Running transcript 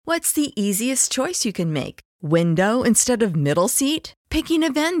What's the easiest choice you can make? Window instead of middle seat? Picking a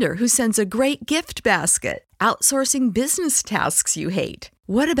vendor who sends a great gift basket? Outsourcing business tasks you hate?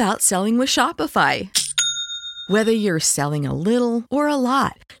 What about selling with Shopify? Whether you're selling a little or a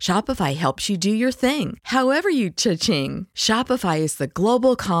lot, Shopify helps you do your thing, however you cha-ching. Shopify is the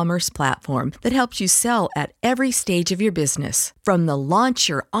global commerce platform that helps you sell at every stage of your business. From the launch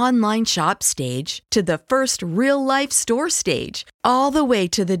your online shop stage to the first real-life store stage, all the way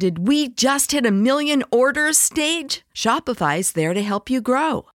to the did we just hit a million orders stage. Shopify's there to help you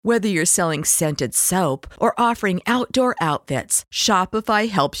grow. Whether you're selling scented soap or offering outdoor outfits, Shopify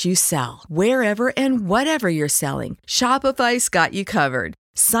helps you sell. Wherever and whatever you're selling, Shopify's got you covered.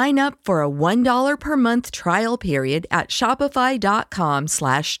 Sign up for a $1 per month trial period at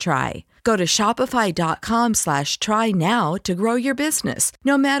shopify.com/try. Go to shopify.com/try now to grow your business,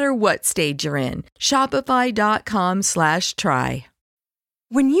 no matter what stage you're in. Shopify.com/try.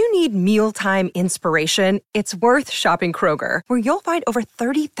 When you need mealtime inspiration, it's worth shopping Kroger, where you'll find over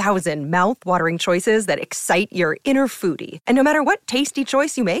 30,000 mouth-watering choices that excite your inner foodie. And no matter what tasty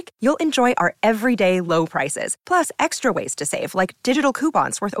choice you make, you'll enjoy our everyday low prices, plus extra ways to save, like digital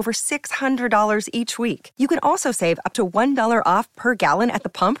coupons worth over $600 each week. You can also save up to $1 off per gallon at the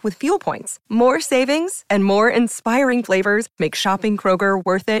pump with fuel points. More savings and more inspiring flavors make shopping Kroger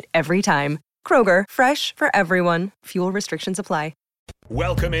worth it every time. Kroger, fresh for everyone. Fuel restrictions apply.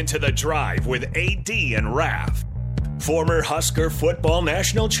 Welcome into The Drive with AD and Raf. Former Husker Football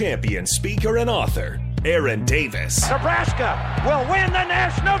national champion, speaker, and author, Aaron Davis. Nebraska will win the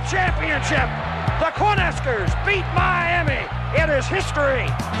national championship. The Cornhuskers beat Miami. It is history,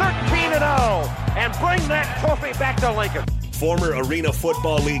 13-0, and bring that trophy back to Lincoln. Former Arena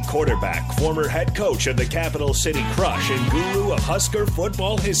Football League quarterback, former head coach of the Capital City Crush, and guru of Husker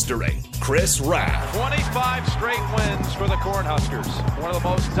football history, Chris Raff. 25 straight wins for the Cornhuskers. One of the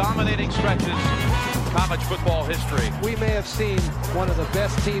most dominating stretches in college football history. We may have seen one of the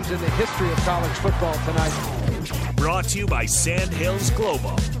best teams in the history of college football tonight. Brought to you by Sand Hills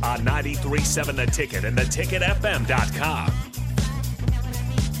Global on 93.7 The Ticket and theticketfm.com.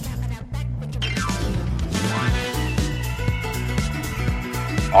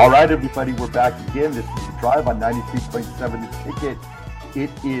 All right, everybody, we're back again. This is The Drive on 93.7 The Ticket. It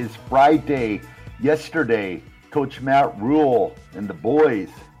is Friday. Yesterday, Coach Matt Rule and the boys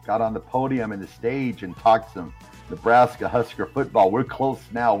got on the podium and the stage and talked some Nebraska Husker football. We're close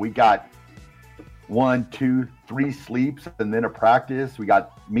now. We got 1, 2, 3 sleeps and then a practice. We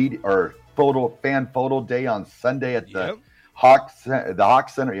got fan photo day on Sunday at the Hawk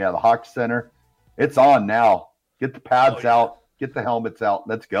Center. Yeah, the Hawk Center. It's on now. Get the pads out. Get the helmets out.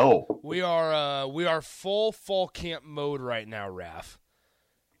 Let's go. We are full fall camp mode right now, Raf.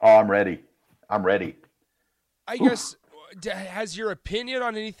 Oh, I'm ready. I guess, has your opinion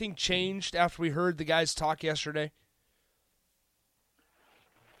on anything changed after we heard the guys talk yesterday?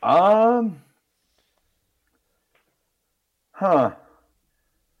 No,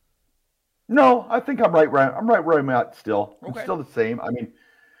 I think I'm right where I'm at still. Okay. I'm still the same. I mean,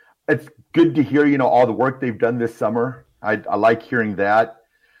 it's good to hear, all the work they've done this summer. I like hearing that.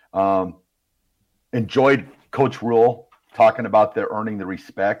 Enjoyed Coach Rule talking about their earning the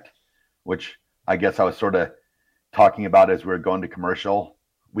respect, which I guess I was sort of talking about as we were going to commercial.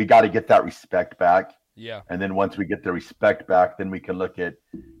 We got to get that respect back. Yeah. And then once we get the respect back, then we can look at,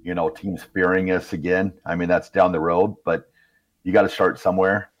 teams fearing us again. I mean, that's down the road, but you got to start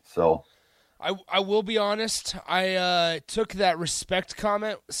somewhere. So I will be honest. I took that respect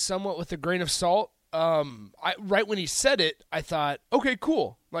comment somewhat with a grain of salt. Right when he said it, I thought, okay,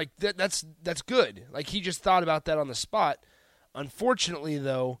 cool. Like that's good. Like he just thought about that on the spot. Unfortunately,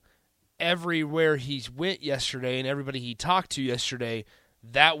 though, everywhere he went yesterday and everybody he talked to yesterday,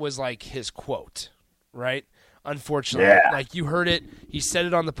 that was like his quote, right? Unfortunately, like you heard it. He said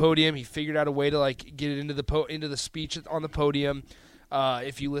it on the podium. He figured out a way to like get it into the speech on the podium.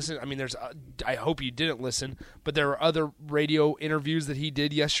 If you listen, I mean, I hope you didn't listen, but there were other radio interviews that he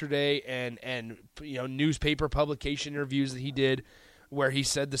did yesterday and newspaper publication interviews that he did where he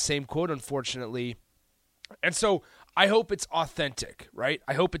said the same quote, unfortunately. And so I hope it's authentic, right?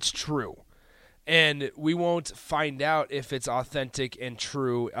 I hope it's true. And we won't find out if it's authentic and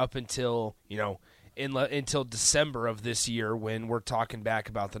true up until, until December of this year when we're talking back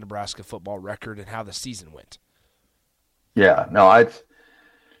about the Nebraska football record and how the season went. Yeah, no,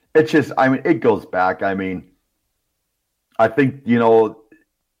 it's just, I mean, it goes back. I mean, I think,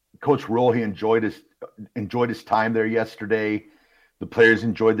 Coach Rule, he enjoyed his time there yesterday. The players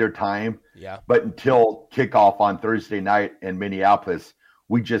enjoyed their time. Yeah. But until kickoff on Thursday night in Minneapolis,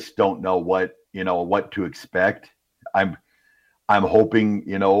 we just don't know what to expect. I'm I'm hoping,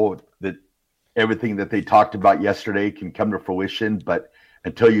 that everything that they talked about yesterday can come to fruition, but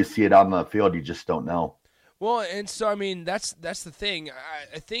until you see it out on the field, you just don't know. Well, and so, I mean, that's the thing.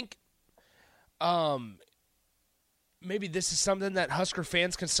 I think maybe this is something that Husker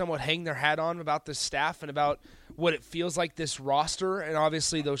fans can somewhat hang their hat on about this staff and about what it feels like this roster. And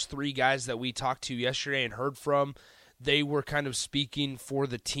obviously those three guys that we talked to yesterday and heard from, they were kind of speaking for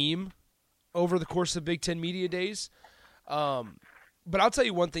the team over the course of Big Ten Media Days. But I'll tell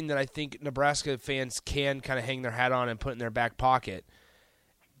you one thing that I think Nebraska fans can kind of hang their hat on and put in their back pocket.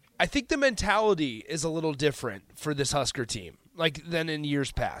 I think the mentality is a little different for this Husker team, like than in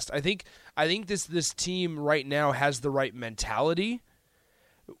years past. I think this team right now has the right mentality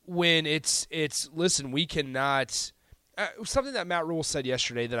when it's listen, we cannot something that Matt Rule said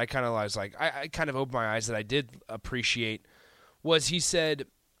yesterday that I kind of was like I kind of opened my eyes that I did appreciate was he said,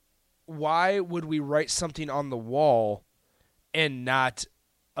 why would we write something on the wall and not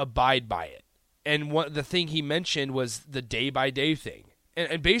abide by it? And the thing he mentioned was the day-by-day thing.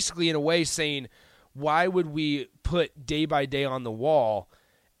 And basically, in a way, saying, why would we put day by day on the wall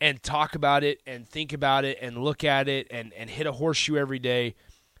and talk about it and think about it and look at it and hit a horseshoe every day,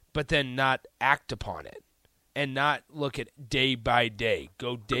 but then not act upon it and not look at day by day?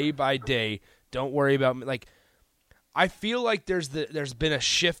 Go day by day. Don't worry about like. I feel like there's been a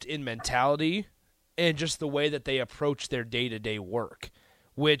shift in mentality and just the way that they approach their day-to-day work,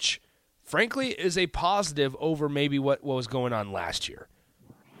 which, frankly, is a positive over maybe what was going on last year.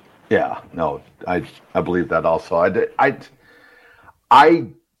 Yeah, no, I believe that also. I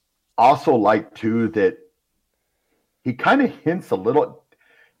also like too that he kind of hints a little.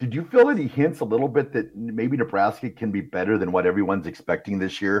 Did you feel that he hints a little bit that maybe Nebraska can be better than what everyone's expecting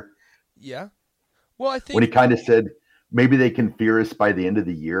this year? Yeah. Well, I think when he kind of said maybe they can fear us by the end of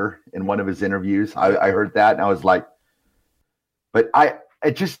the year in one of his interviews, I heard that and I was like, but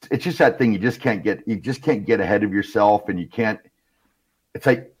it's just that thing you just can't get ahead of yourself, and you can't. It's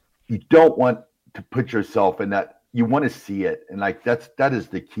like. You don't want to put yourself in that. You want to see it. And like, that is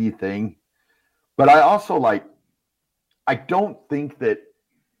the key thing. But I also I don't think that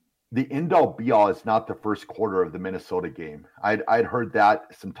the end all be all is not the first quarter of the Minnesota game. I'd heard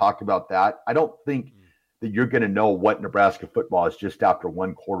some talk about that. I don't think that you're going to know what Nebraska football is just after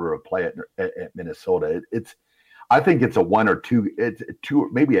one quarter of play at Minnesota. I think it's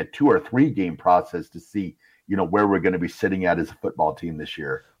maybe a 2 or 3 game process to see, where we're going to be sitting at as a football team this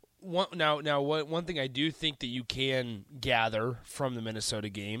year. One thing I do think that you can gather from the Minnesota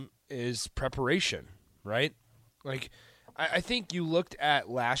game is preparation, right? Like, I think you looked at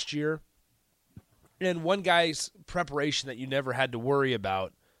last year, and one guy's preparation that you never had to worry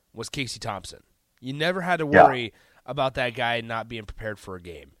about was Casey Thompson. You never had to worry about that guy not being prepared for a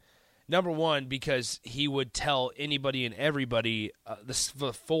game. Number one, because he would tell anybody and everybody the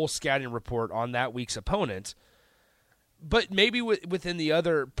full scouting report on that week's opponent. But maybe within the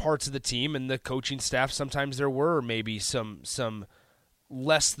other parts of the team and the coaching staff, sometimes there were maybe some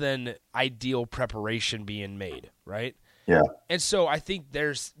less than ideal preparation being made, right? Yeah. And so I think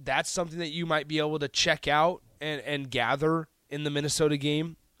that's something that you might be able to check out and gather in the Minnesota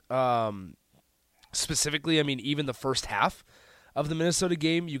game. Specifically, I mean, even the first half of the Minnesota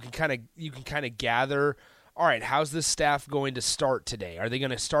game, you can kind of gather. All right, how's this staff going to start today? Are they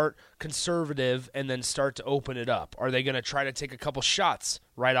going to start conservative and then start to open it up? Are they going to try to take a couple shots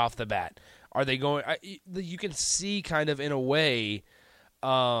right off the bat? Are they going? You can see kind of in a way,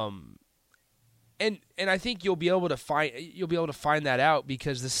 and I think you'll be able to find that out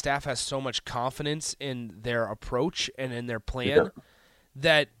because the staff has so much confidence in their approach and in their plan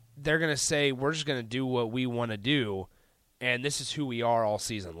that they're going to say we're just going to do what we want to do. And this is who we are all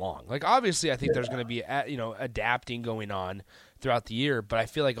season long. Like, obviously, I think there's going to be, adapting going on throughout the year. But I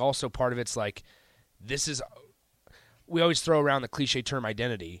feel like also part of it's like, we always throw around the cliche term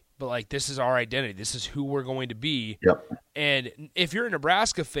identity, but like, this is our identity. This is who we're going to be. Yep. And if you're a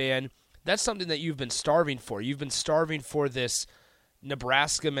Nebraska fan, that's something that you've been starving for. You've been starving for this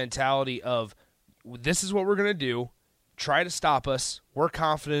Nebraska mentality of, this is what we're going to do. Try to stop us. We're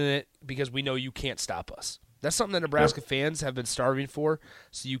confident in it because we know you can't stop us. That's something that Nebraska fans have been starving for,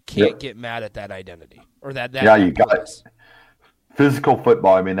 so you can't get mad at that identity or that. You got it. Physical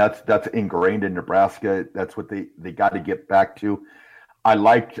football. I mean, that's ingrained in Nebraska. That's what they got to get back to. I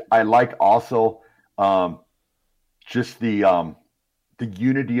like also just the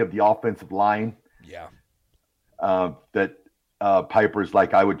unity of the offensive line. Yeah. That Piper's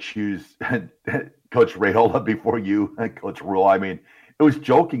like, I would choose Coach Rayola before you, Coach Rule. I mean, it was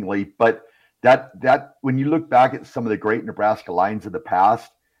jokingly, but that when you look back at some of the great Nebraska lines of the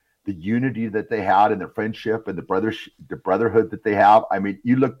past, the unity that they had and the friendship and the brotherhood that they have. I mean,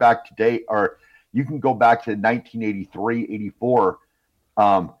 you look back today, or you can go back to 1983, 84.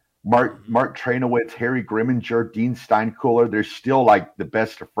 Mark Trainowitz, Harry Grimminger, Dean Steinkuhler, they're still like the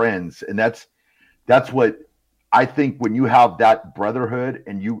best of friends. And that's what I think when you have that brotherhood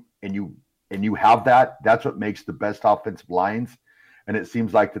and you have that, that's what makes the best offensive lines. And it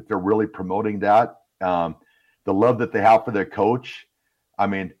seems like that they're really promoting that. The love that they have for their coach. I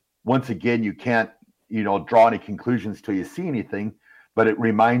mean, once again, you can't, draw any conclusions till you see anything, but it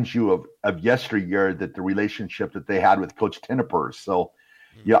reminds you of yesteryear, that the relationship that they had with Coach Tenopers. So,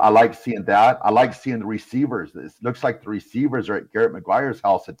 yeah, I like seeing that. I like seeing the receivers. It looks like the receivers are at Garrett McGuire's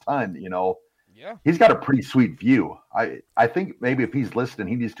house a ton, Yeah. He's got a pretty sweet view. I think maybe if he's listening,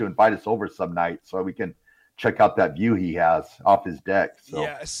 he needs to invite us over some night so we can check out that view he has off his deck. So.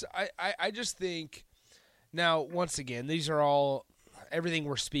 Yes, I just think now, once again, these are all everything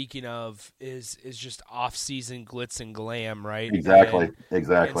we're speaking of is just off-season glitz and glam, right? Exactly.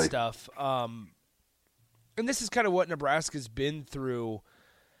 And stuff. And this is kind of what Nebraska's been through,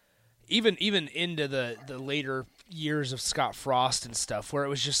 even into the later years of Scott Frost and stuff, where it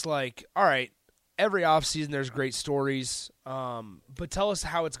was just like, all right, every offseason there's great stories, but tell us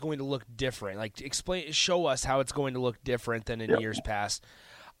how it's going to look different. Like, show us how it's going to look different than in years past.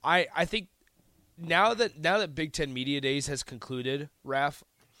 I think now that Big Ten Media Days has concluded, Raph,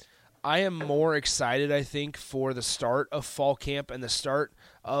 I am more excited, I think, for the start of fall camp and the start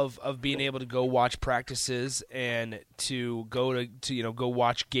of being able to go watch practices and to go go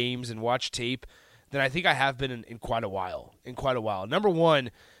watch games and watch tape than I think I have been in quite a while. Number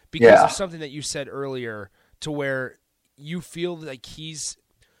one, because of something that you said earlier, to where you feel like he's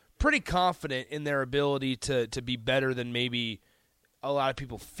pretty confident in their ability to be better than maybe a lot of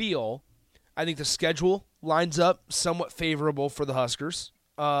people feel. I think the schedule lines up somewhat favorable for the Huskers.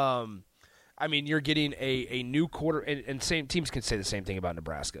 I mean, you're getting a new quarter, and same teams can say the same thing about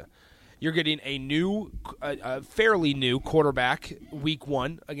Nebraska. You're getting a fairly new quarterback week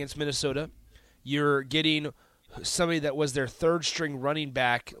 1 against Minnesota. You're getting somebody that was their third-string running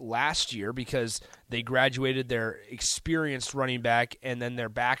back last year because they graduated their experienced running back and then their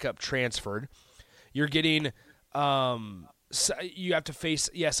backup transferred. You're getting you have to face,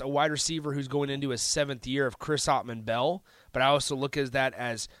 a wide receiver who's going into his 7th year of Chris Ottman-Bell, but I also look at that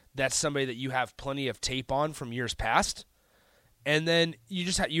as that's somebody that you have plenty of tape on from years past. And then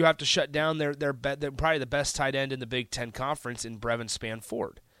you have to shut down their probably the best tight end in the Big Ten Conference in Brevin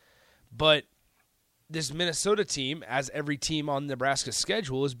Spanford. But this Minnesota team, as every team on Nebraska's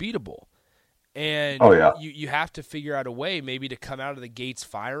schedule, is beatable. And you have to figure out a way maybe to come out of the gates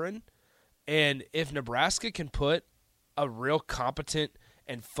firing. And if Nebraska can put a real competent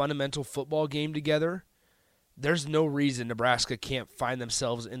and fundamental football game together, there's no reason Nebraska can't find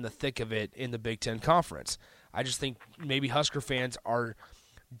themselves in the thick of it in the Big Ten Conference. I just think maybe Husker fans are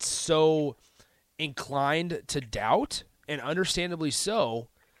so inclined to doubt, and understandably so,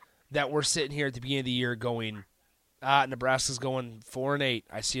 that we're sitting here at the beginning of the year going, Nebraska's going 4-8.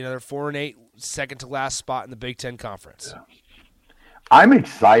 I see another 4-8, second to last spot in the Big Ten Conference. I'm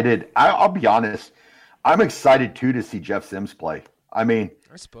excited. I'll be honest. I'm excited too to see Jeff Sims play. I mean,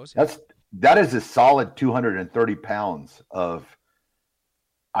 I suppose that is a solid 230 pounds of.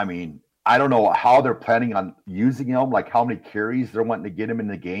 I mean, I don't know how they're planning on using him, like how many carries they're wanting to get him in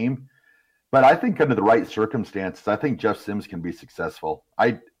the game. But I think under the right circumstances, I think Jeff Sims can be successful.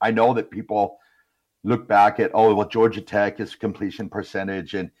 I know that people look back at, Georgia Tech, his completion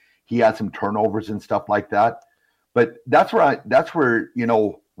percentage, and he had some turnovers and stuff like that. But that's where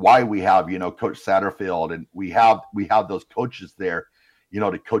why we have, Coach Satterfield, and we have those coaches there,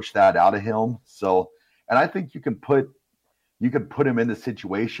 to coach that out of him. So, and I think you can put him in the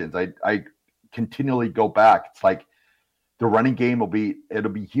situations. I continually go back. It's like the running game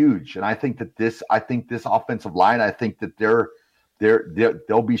it'll be huge. And I think this offensive line, I think that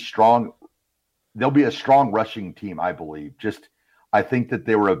they'll be strong. They'll be a strong rushing team, I believe. I think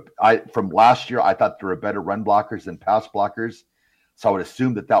that from last year, I thought they were better run blockers than pass blockers. So I would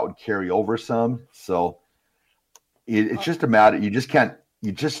assume that would carry over some. So it's just a matter. You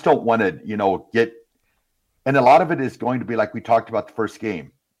just don't want to, get, and a lot of it is going to be like we talked about the first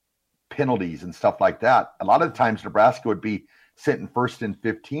game, penalties and stuff like that. A lot of the times Nebraska would be sitting 1st and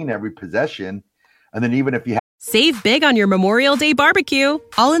 15 every possession. And then even if you Save big on your Memorial Day barbecue,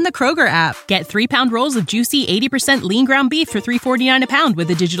 all in the Kroger app. Get 3-pound rolls of juicy 80% lean ground beef for $3.49 a pound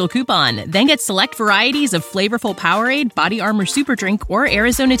with a digital coupon. Then get select varieties of flavorful Powerade, Body Armor Super Drink, or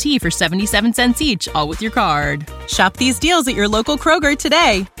Arizona tea for 77 cents each, all with your card. Shop these deals at your local Kroger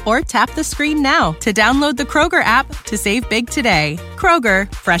today, or tap the screen now to download the Kroger app to save big today. Kroger,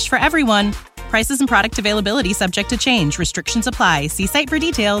 fresh for everyone. Prices and product availability subject to change. Restrictions apply. See site for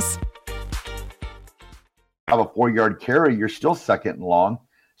details. Have a 4-yard carry, you're still second and long.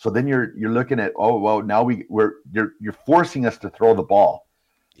 So then you're looking at, oh well, now you're forcing us to throw the ball.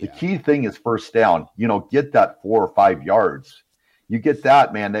 The key thing is first down. Get that 4 or 5 yards. You get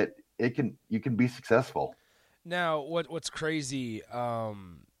that, man. You can be successful. Now, what's crazy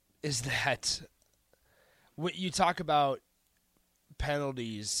is that when you talk about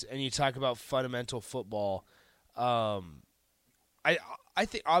penalties and you talk about fundamental football, I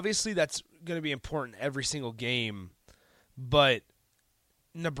think obviously that's going to be important every single game, but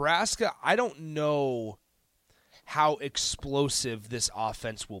Nebraska, I don't know how explosive this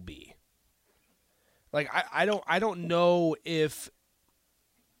offense will be. Like I don't know if,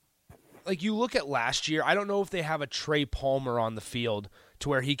 like, you look at last year, I don't know if they have a Trey Palmer on the field to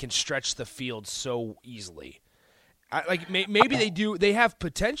where he can stretch the field so easily. Maybe they do. They have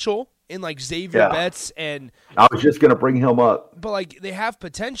potential in like Xavier Betts, and I was just going to bring him up. But like they have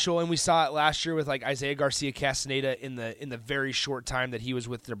potential, and we saw it last year with like Isaiah Garcia Castaneda in the very short time that he was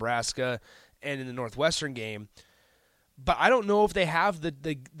with Nebraska and in the Northwestern game. But I don't know if they have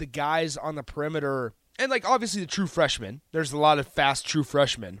the guys on the perimeter, and like obviously the true freshmen. There's a lot of fast true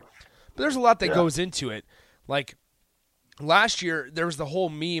freshmen, but there's a lot that goes into it. Like last year, there was the whole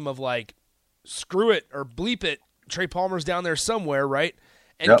meme of like, screw it or bleep it. Trey Palmer's down there somewhere, right?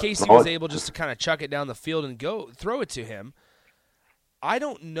 And Casey was able just to kind of chuck it down the field and go throw it to him. I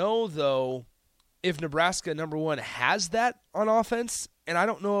don't know, though, if Nebraska, number one, has that on offense, and I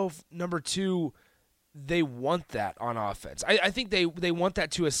don't know if, number two, they want that on offense. I think they want that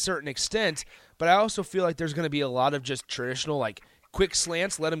to a certain extent, but I also feel like there's going to be a lot of just traditional, like, quick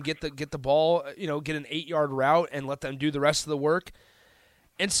slants, let them get the ball, get an 8-yard route and let them do the rest of the work.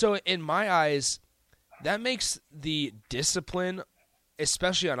 And so in my eyes, that makes the discipline,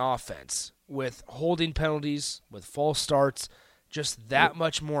 especially on offense, with holding penalties, with false starts, just that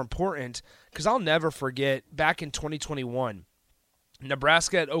much more important. Because I'll never forget, back in 2021,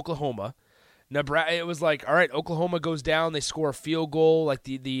 Nebraska at Oklahoma. It was like, all right, Oklahoma goes down, they score a field goal. Like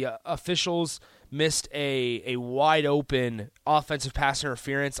the officials missed a wide-open offensive pass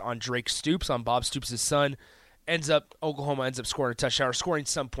interference on Drake Stoops, on Bob Stoops' son. Oklahoma ends up scoring a touchdown or scoring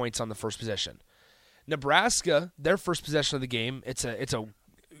some points on the first possession. Nebraska, their first possession of the game, it's a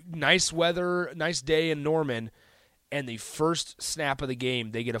nice weather, nice day in Norman, and the first snap of the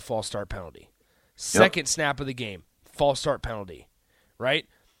game, they get a false start penalty. Second snap of the game, false start penalty, right?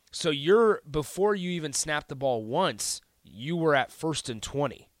 So before you even snap the ball once, you were at 1st and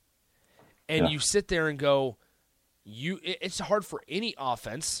 20. And you sit there and go, it's hard for any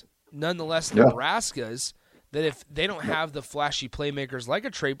offense, nonetheless Nebraska's, that if they don't have the flashy playmakers like a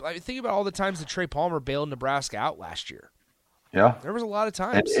Trey, think about all the times that Trey Palmer bailed Nebraska out last year. Yeah, there was a lot of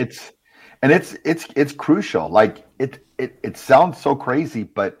times. It's crucial. Like it sounds so crazy,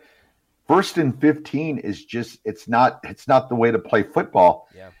 but 1st and 15 is just it's not the way to play football.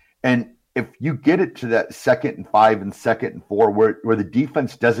 Yeah. And if you get it to that 2nd and 5 and 2nd and 4, where the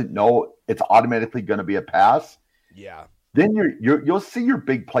defense doesn't know it's automatically going to be a pass, then you'll see your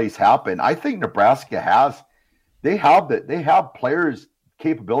big plays happen. I think Nebraska they have players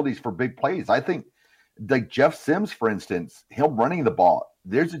capabilities for big plays. I think like Jeff Sims, for instance, him running the ball,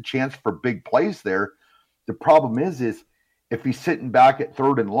 there's a chance for big plays there. The problem is if he's sitting back at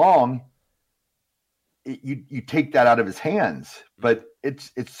 3rd and long, you take that out of his hands. But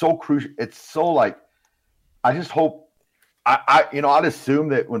it's so crucial. It's so like, I just hope I'd assume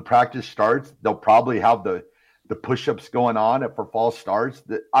that when practice starts, they'll probably have the push-ups going on for false starts.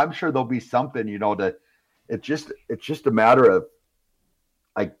 That I'm sure there'll be something, it's just a matter of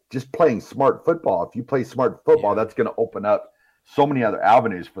like just playing smart football. If you play smart football, that's going to open up so many other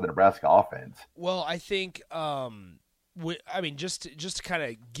avenues for the Nebraska offense. Well, I think, just to kind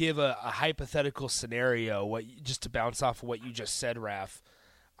of give a hypothetical scenario, just to bounce off of what you just said, Raph.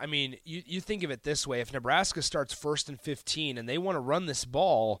 I mean, you think of it this way: if Nebraska starts 1st and 15 and they want to run this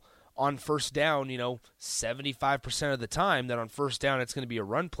ball on first down, 75% of the time, that on first down it's going to be a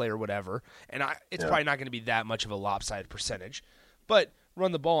run play or whatever, and it's probably not going to be that much of a lopsided percentage, but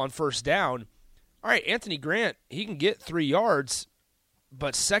run the ball on first down. All right, Anthony Grant, he can get 3 yards,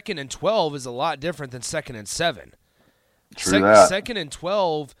 but 2nd and 12 is a lot different than 2nd and 7. True that. 2nd and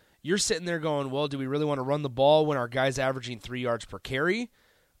 12, you're sitting there going, well, do we really want to run the ball when our guy's averaging 3 yards per carry?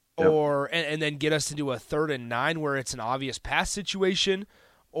 Yep. Or and then get us into a 3rd and 9 where it's an obvious pass situation?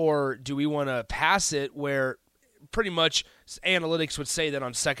 Or do we want to pass it where pretty much analytics would say that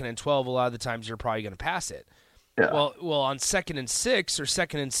on 2nd and 12, a lot of the times you're probably going to pass it. Yeah. Well, on 2nd and 6 or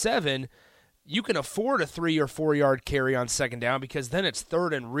 2nd and 7, you can afford a 3 or 4 yard carry on 2nd down because then it's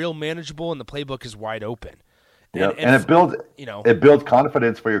 3rd and real manageable and the playbook is wide open. Yeah, and it builds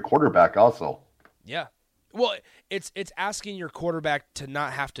confidence for your quarterback also. Yeah. Well, it's asking your quarterback to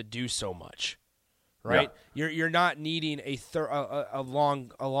not have to do so much, right? Yeah. You're not needing a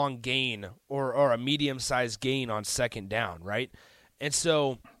long gain or a medium-sized gain on 2nd down, right? And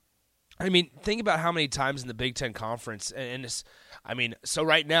so, I mean, think about how many times in the Big Ten Conference, so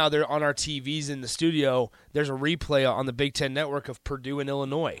right now they're on our TVs in the studio. There's a replay on the Big Ten Network of Purdue and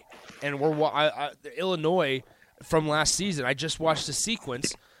Illinois, and Illinois from last season. I just watched a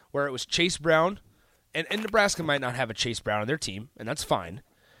sequence where it was Chase Brown. And Nebraska might not have a Chase Brown on their team, and that's fine.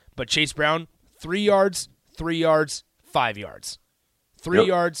 But Chase Brown, 3 yards, 3 yards, 5 yards. 3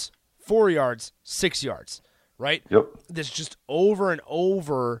 yards, 4 yards, 6 yards, right? Yep. This just over and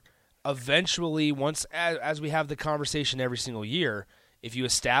over, eventually, once as we have the conversation every single year, if you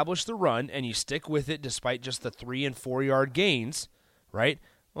establish the run and you stick with it despite just the 3 and 4 yard gains, right?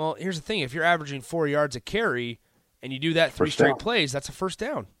 Well, here's the thing. If you're averaging 4 yards a carry and you do that 3 straight plays, that's a first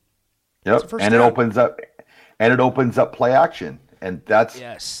down. Yep, and it opens up play action, and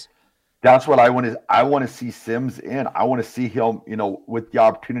that's what I want to. I want to see Sims in. I want to see him, with the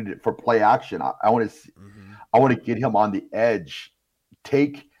opportunity for play action. I want to see. Mm-hmm. I want to get him on the edge.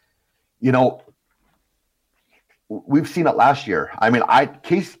 We've seen it last year. I mean,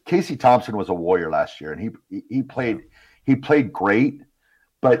 Casey Thompson was a warrior last year, and he played great,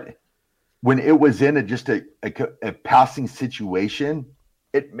 but when it was in just a passing situation.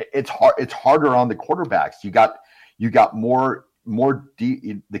 It's hard. It's harder on the quarterbacks. You got more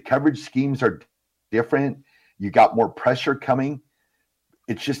deep. The coverage schemes are different. You got more pressure coming.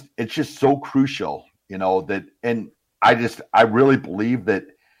 It's just so crucial, that. And I really believe that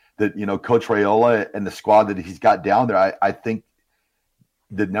Coach Raiola and the squad that he's got down there. I think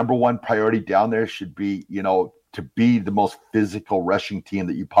the number one priority down there should be to be the most physical rushing team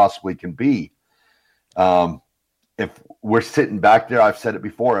that you possibly can be. If we're sitting back there, I've said it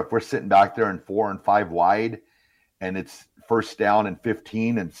before, if we're sitting back there in 4 and 5 wide and it's 1st down and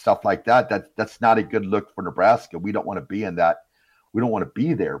 15 and stuff like that, that's not a good look for Nebraska. We don't want to be in that. We don't want to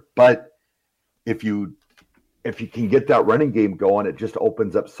be there. But if you can get that running game going, it just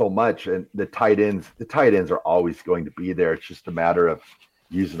opens up so much. And the tight ends are always going to be there. It's just a matter of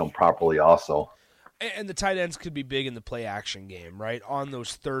using them properly also. And the tight ends could be big in the play action game, right? On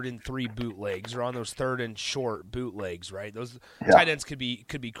those 3rd and 3 bootlegs or on those 3rd and short bootlegs, right? Those tight ends could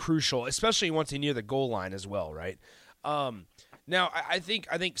be crucial, especially once you're near the goal line as well, right? Now, I think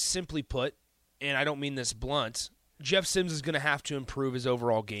simply put, and I don't mean this blunt, Jeff Sims is going to have to improve his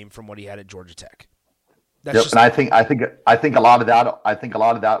overall game from what he had at Georgia Tech. And I think a lot of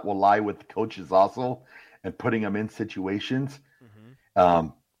that will lie with the coaches also, and putting them in situations. Mm-hmm.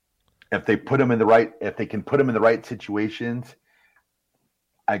 If they can put them in the right situations,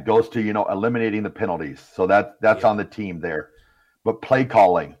 it goes to eliminating the penalties. So that's on the team there. But play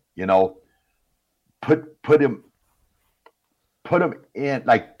calling, put him in.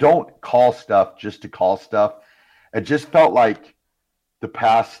 Like, don't call stuff just to call stuff. It just felt like the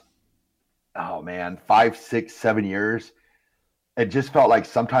past 5, 6, 7 years. It just felt like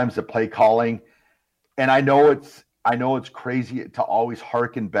sometimes the play calling, and I know it's crazy to always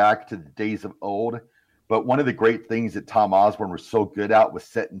harken back to the days of old, but one of the great things that Tom Osborne was so good at was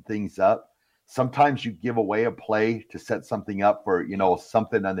setting things up. Sometimes you give away a play to set something up for,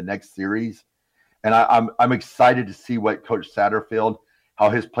 something on the next series. And I'm excited to see what Coach Satterfield, how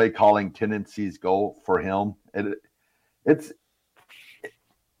his play calling tendencies go for him. And it's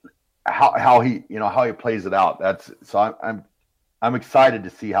how he plays it out. I'm excited to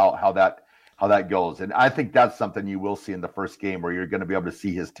see how that goes. And I think that's something you will see in the first game, where you're going to be able to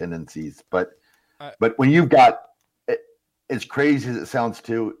see his tendencies. But when you've got, as crazy as it sounds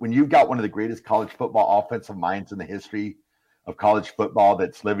too, when you've got one of the greatest college football offensive minds in the history of college football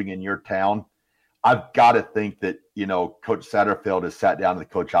that's living in your town, I've got to think that, Coach Satterfield has sat down with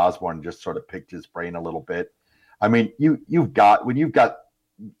Coach Osborne and just sort of picked his brain a little bit. I mean, you've got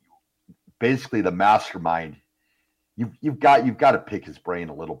basically the mastermind, you've got to pick his brain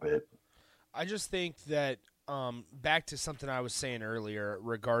a little bit. I just think that back to something I was saying earlier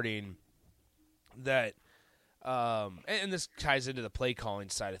regarding that, and this ties into the play calling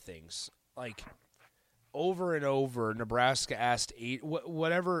side of things. Like, over and over, Nebraska asked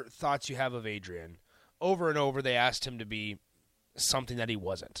whatever thoughts you have of Adrian, over and over they asked him to be something that he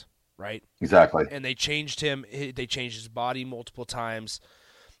wasn't, right? Exactly. And they changed him. They changed his body multiple times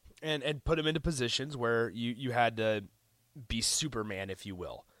and put him into positions where you had to be Superman, if you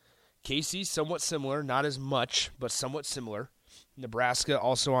will. Casey, somewhat similar, not as much, but somewhat similar. Nebraska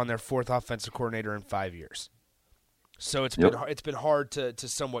also on their 4th offensive coordinator in 5 years. So it's been hard to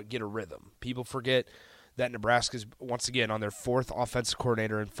somewhat get a rhythm. People forget that Nebraska's, once again, on their 4th offensive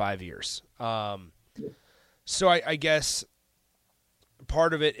coordinator in 5 years. So I guess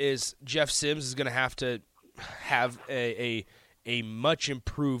part of it is Jeff Sims is going to have a much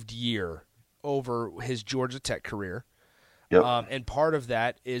improved year over his Georgia Tech career. Yep. And part of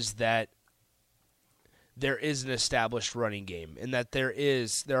that is that there is an established running game and that there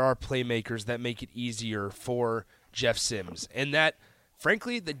are playmakers that make it easier for Jeff Sims. And that,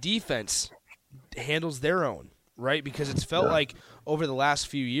 frankly, the defense handles their own, right? Because it's felt like over the last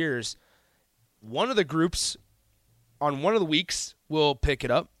few years, one of the groups on one of the weeks will pick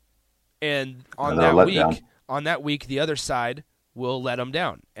it up, and on that week, the other side will let them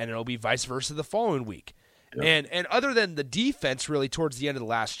down, and it'll be vice versa the following week. Yep. And other than the defense really towards the end of the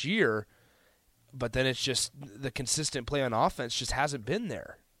last year, but then it's just the consistent play on offense just hasn't been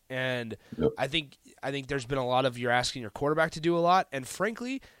there. And I think there's been a lot of you're asking your quarterback to do a lot, and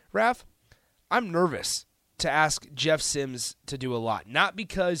frankly, Raph, I'm nervous to ask Jeff Sims to do a lot. Not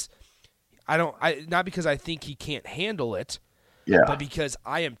because I think he can't handle it, but because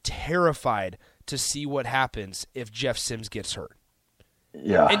I am terrified to see what happens if Jeff Sims gets hurt.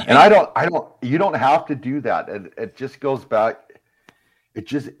 Yeah, and you don't have to do that. It just goes back.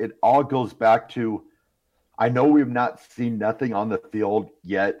 It all goes back to, I know we've not seen nothing on the field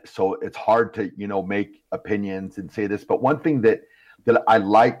yet, so it's hard to, make opinions and say this. But one thing that I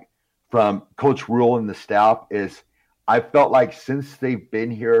like from Coach Rule and the staff is I felt like since they've been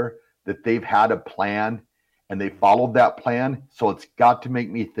here that they've had a plan and they followed that plan. So it's got to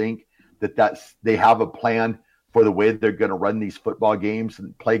make me think that they have a plan for the way they're going to run these football games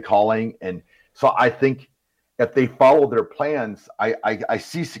and play calling. And so I think if they follow their plans, I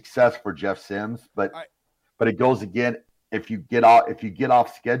see success for Jeff Sims, but it goes again, if you get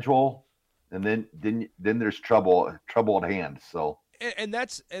off schedule, and then there's trouble at hand. So and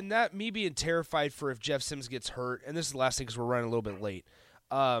that me being terrified for if Jeff Sims gets hurt, and this is the last thing because we're running a little bit late.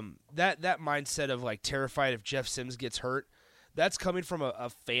 That mindset of like terrified if Jeff Sims gets hurt, that's coming from a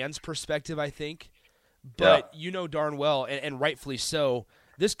fan's perspective, I think. But you know darn well, and rightfully so,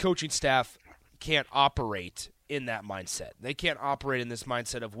 this coaching staff can't operate in that mindset. They can't operate in this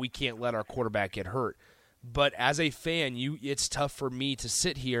mindset of we can't let our quarterback get hurt. But as a fan, it's tough for me to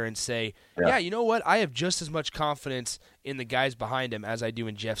sit here and say, yeah, you know what? I have just as much confidence in the guys behind him as I do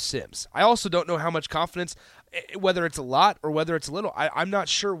in Jeff Sims. I also don't know how much confidence, whether it's a lot or whether it's a little. I'm not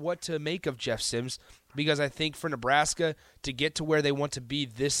sure what to make of Jeff Sims because I think for Nebraska to get to where they want to be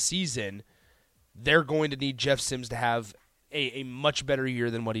this season, they're going to need Jeff Sims to have a much better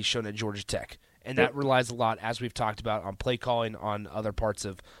year than what he's shown at Georgia Tech. And that relies a lot, as we've talked about, on play calling on other parts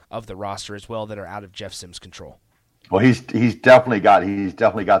of the roster as well that are out of Jeff Sims' control. Well, he's definitely got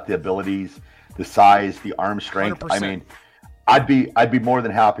the abilities, the size, the arm strength. 100%. I mean, I'd be more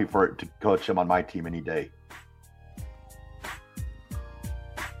than happy to coach him on my team any day.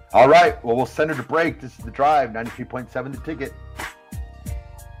 All right, well, we'll send her to break. This is The Drive, 93.7 The Ticket.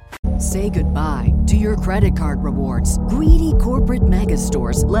 Say goodbye to your credit card rewards. Greedy corporate mega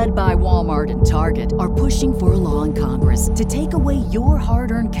stores, led by Walmart and Target, are pushing for a law in Congress to take away your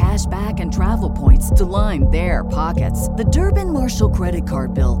hard-earned cash back and travel points to line their pockets. The Durbin-Marshall credit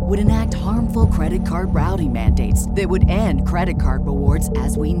card bill would enact harmful credit card routing mandates that would end credit card rewards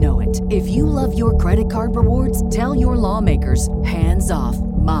as we know it. If you love your credit card rewards, tell your lawmakers, hands off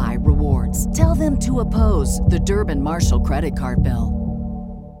my rewards. Tell them to oppose the Durbin-Marshall credit card bill.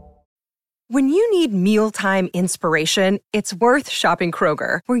 When you need mealtime inspiration, it's worth shopping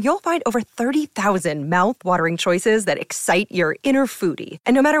Kroger, where you'll find over 30,000 mouth-watering choices that excite your inner foodie.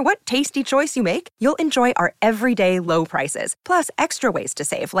 And no matter what tasty choice you make, you'll enjoy our everyday low prices, plus extra ways to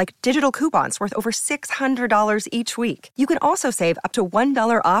save, like digital coupons worth over $600 each week. You can also save up to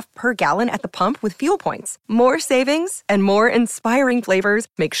 $1 off per gallon at the pump with fuel points. More savings and more inspiring flavors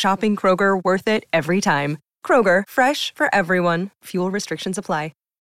make shopping Kroger worth it every time. Kroger, fresh for everyone. Fuel restrictions apply.